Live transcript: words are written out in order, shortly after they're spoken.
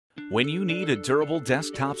When you need a durable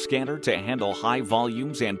desktop scanner to handle high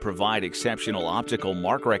volumes and provide exceptional optical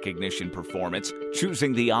mark recognition performance,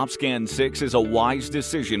 choosing the OpScan 6 is a wise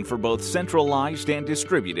decision for both centralized and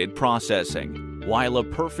distributed processing. While a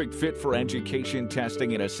perfect fit for education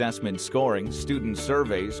testing and assessment scoring, student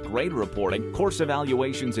surveys, grade reporting, course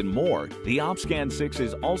evaluations, and more, the OpScan 6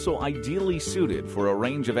 is also ideally suited for a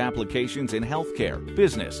range of applications in healthcare,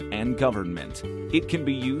 business, and government. It can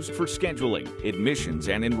be used for scheduling, admissions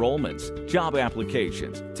and enrollments, job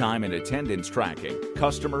applications, time and attendance tracking,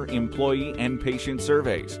 customer, employee, and patient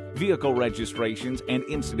surveys, vehicle registrations and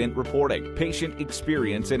incident reporting, patient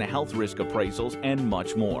experience and health risk appraisals, and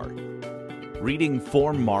much more. Reading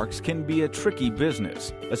form marks can be a tricky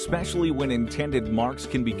business, especially when intended marks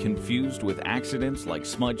can be confused with accidents like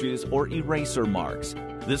smudges or eraser marks.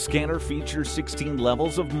 The scanner features 16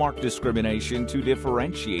 levels of mark discrimination to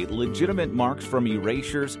differentiate legitimate marks from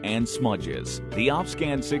erasures and smudges. The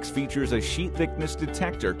OpScan 6 features a sheet thickness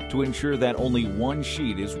detector to ensure that only one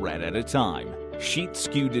sheet is read at a time. Sheet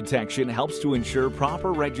skew detection helps to ensure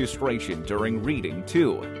proper registration during reading,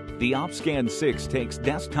 too. The OpScan 6 takes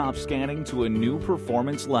desktop scanning to a new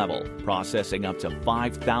performance level, processing up to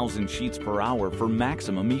 5,000 sheets per hour for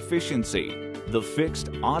maximum efficiency. The fixed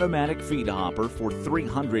automatic feed hopper for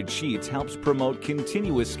 300 sheets helps promote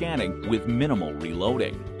continuous scanning with minimal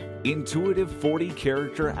reloading. Intuitive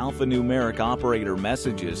 40-character alphanumeric operator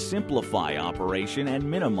messages simplify operation and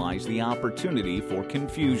minimize the opportunity for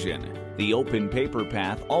confusion. The open paper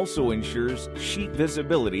path also ensures sheet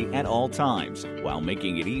visibility at all times, while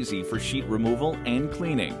making it easy for sheet removal and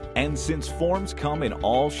cleaning. And since forms come in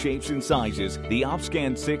all shapes and sizes, the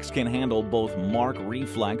OpScan 6 can handle both mark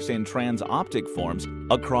reflex and trans-optic forms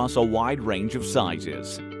across a wide range of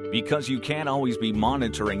sizes. Because you can't always be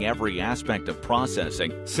monitoring every aspect of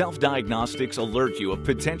processing, self-diagnostics alert you of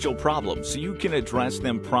potential problems so you can address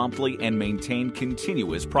them promptly and maintain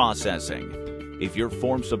continuous processing. If your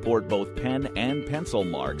forms support both pen and pencil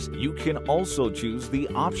marks, you can also choose the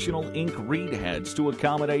optional ink read heads to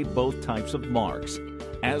accommodate both types of marks.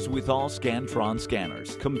 As with all Scantron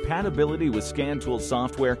scanners, compatibility with ScanTool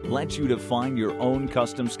software lets you define your own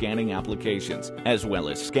custom scanning applications, as well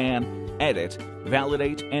as scan, edit,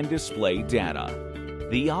 validate, and display data.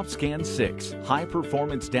 The OpScan 6,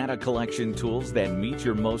 high-performance data collection tools that meet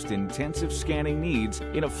your most intensive scanning needs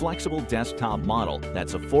in a flexible desktop model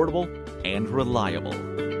that's affordable and reliable.